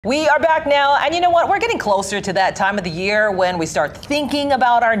We are back now, and you know what? We're getting closer to that time of the year when we start thinking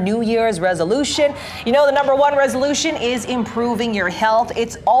about our New Year's resolution. You know, the number one resolution is improving your health.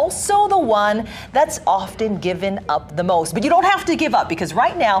 It's also the one that's often given up the most. But you don't have to give up, because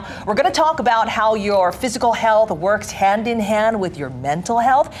right now we're going to talk about how your physical health works hand in hand with your mental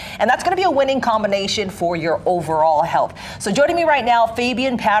health, and that's going to be a winning combination for your overall health. So joining me right now,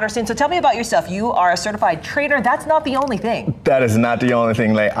 Fabian Patterson. So tell me about yourself. You are a certified trainer. That's not the only thing. That is not the only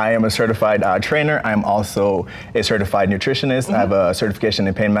thing, I am a certified trainer. I'm also a certified nutritionist. I have a certification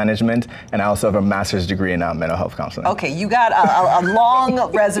in pain management, and I also have a master's degree in mental health counseling. Okay, you got a long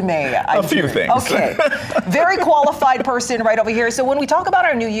resume. A few things. Okay, very qualified person right over here. So when we talk about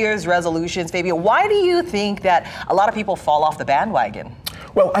our New Year's resolutions, Fabian, why do you think that a lot of people fall off the bandwagon?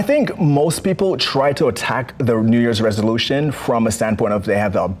 Well, I think most people try to attack the New Year's resolution from a standpoint of they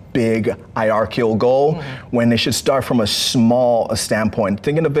have a big hierarchical goal when they should start from a small standpoint,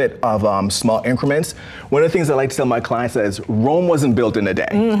 thinking a bit of small increments. One of the things I like to tell my clients is Rome wasn't built in a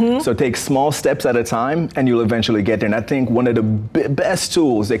day. So take small steps at a time and you'll eventually get there. And I think one of the best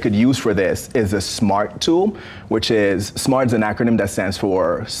tools they could use for this is a SMART tool, which is SMART is an acronym that stands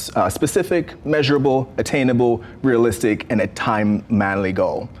for specific, measurable, attainable, realistic, and a time-manly goal.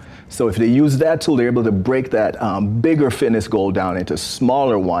 So if they use that tool, they're able to break that bigger fitness goal down into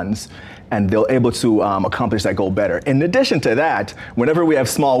smaller ones, and they're able to accomplish that goal better. In addition to that, whenever we have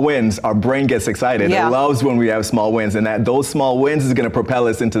small wins, our brain gets excited. It loves when we have small wins, and those small wins is going to propel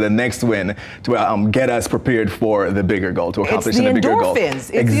us into the next win to get us prepared for the bigger goal, to accomplish the bigger goal. It's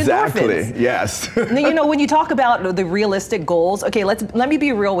exactly. The endorphins. Yes. You know, when you talk about the realistic goals, okay, let me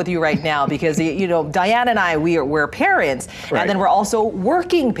be real with you right now, because you know, Diane and I, we're parents, and then we're also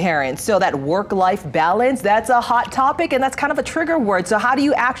working parents. So that work-life balance, that's a hot topic, and that's kind of a trigger word. So how do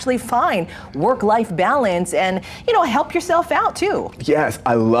you actually find work-life balance and, you know, help yourself out too? Yes,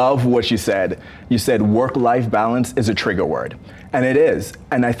 I love what you said. You said work-life balance is a trigger word, and it is.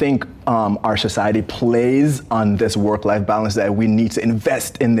 And I think our society plays on this work-life balance, that we need to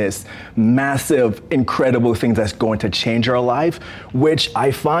invest in this massive, incredible thing that's going to change our life, which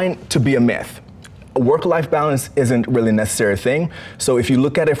I find to be a myth. Work-life balance isn't really a necessary thing. So if you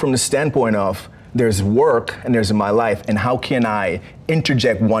look at it from the standpoint of there's work and there's my life, and how can I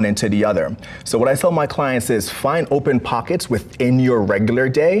interject one into the other? So what I tell my clients is find open pockets within your regular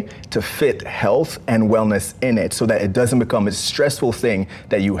day to fit health and wellness in it, so that it doesn't become a stressful thing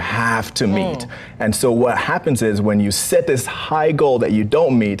that you have to meet. And so what happens is when you set this high goal that you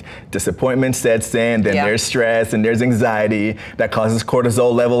don't meet, disappointment sets in, then there's stress and there's anxiety that causes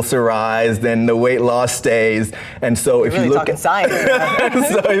cortisol levels to rise, then the weight loss stays. And so if you look at science,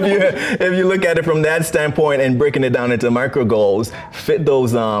 so if you look at it from that standpoint and breaking it down into micro goals, fit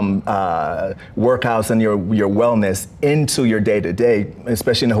those workouts and your wellness into your day-to-day.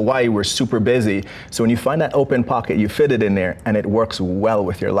 Especially in Hawaii, we're super busy. So when you find that open pocket, you fit it in there, and it works well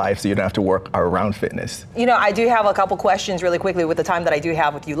with your life, so you don't have to work around fitness. You know, I do have a couple questions really quickly with the time that I do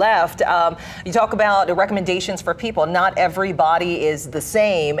have with you left. You talk about the recommendations for people. Not everybody is the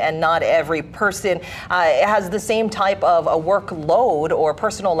same, and not every person has the same type of a workload or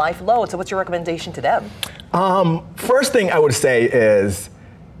personal life load. So what's your recommendation to them? First thing I would say is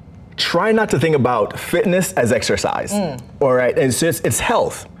try not to think about fitness as exercise. All right, it's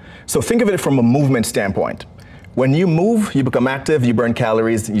health. So think of it from a movement standpoint. When you move, you become active, you burn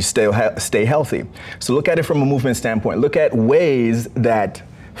calories, you stay healthy. So look at it from a movement standpoint. Look at ways that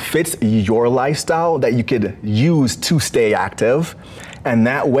fits your lifestyle that you could use to stay active, and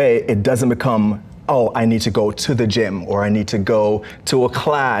that way it doesn't become, oh, I need to go to the gym or I need to go to a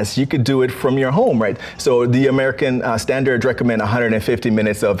class. You could do it from your home, right? So the American standards recommend 150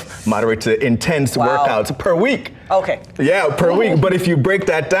 minutes of moderate to intense workouts per week. Okay. Yeah, per week. But if you break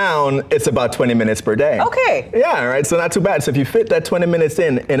that down, it's about 20 minutes per day. Okay. Yeah, right. So not too bad. So if you fit that 20 minutes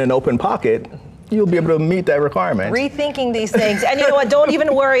in an open pocket, you'll be able to meet that requirement. Rethinking these things. And you know what, don't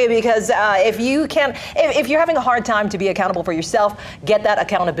even worry, because if you're having a hard time to be accountable for yourself, get that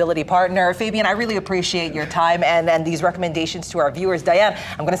accountability partner. Fabian, I really appreciate your time and these recommendations to our viewers. Diane,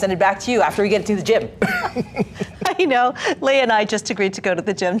 I'm going to send it back to you after we get to the gym. I know, Leah and I just agreed to go to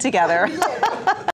the gym together.